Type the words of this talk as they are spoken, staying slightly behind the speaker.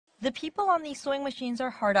The people on these sewing machines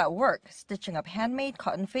are hard at work, stitching up handmade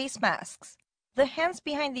cotton face masks. The hands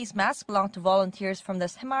behind these masks belong to volunteers from the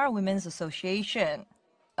Semar Women's Association.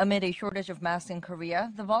 Amid a shortage of masks in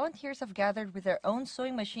Korea, the volunteers have gathered with their own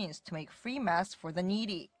sewing machines to make free masks for the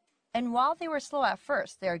needy. And while they were slow at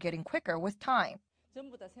first, they are getting quicker with time.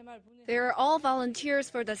 They are all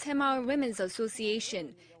volunteers for the Semar Women's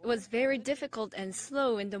Association. It was very difficult and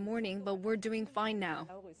slow in the morning, but we're doing fine now.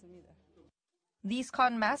 These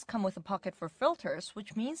cotton masks come with a pocket for filters,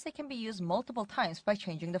 which means they can be used multiple times by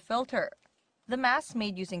changing the filter. The masks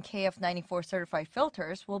made using KF94 certified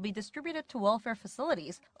filters will be distributed to welfare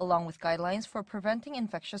facilities along with guidelines for preventing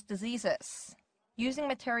infectious diseases. Using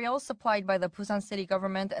materials supplied by the Busan City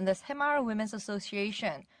government and the Semar Women's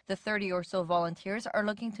Association, the 30 or so volunteers are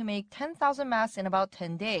looking to make 10,000 masks in about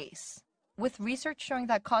 10 days. With research showing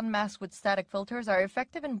that cotton masks with static filters are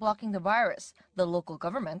effective in blocking the virus, the local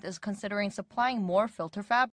government is considering supplying more filter fabric.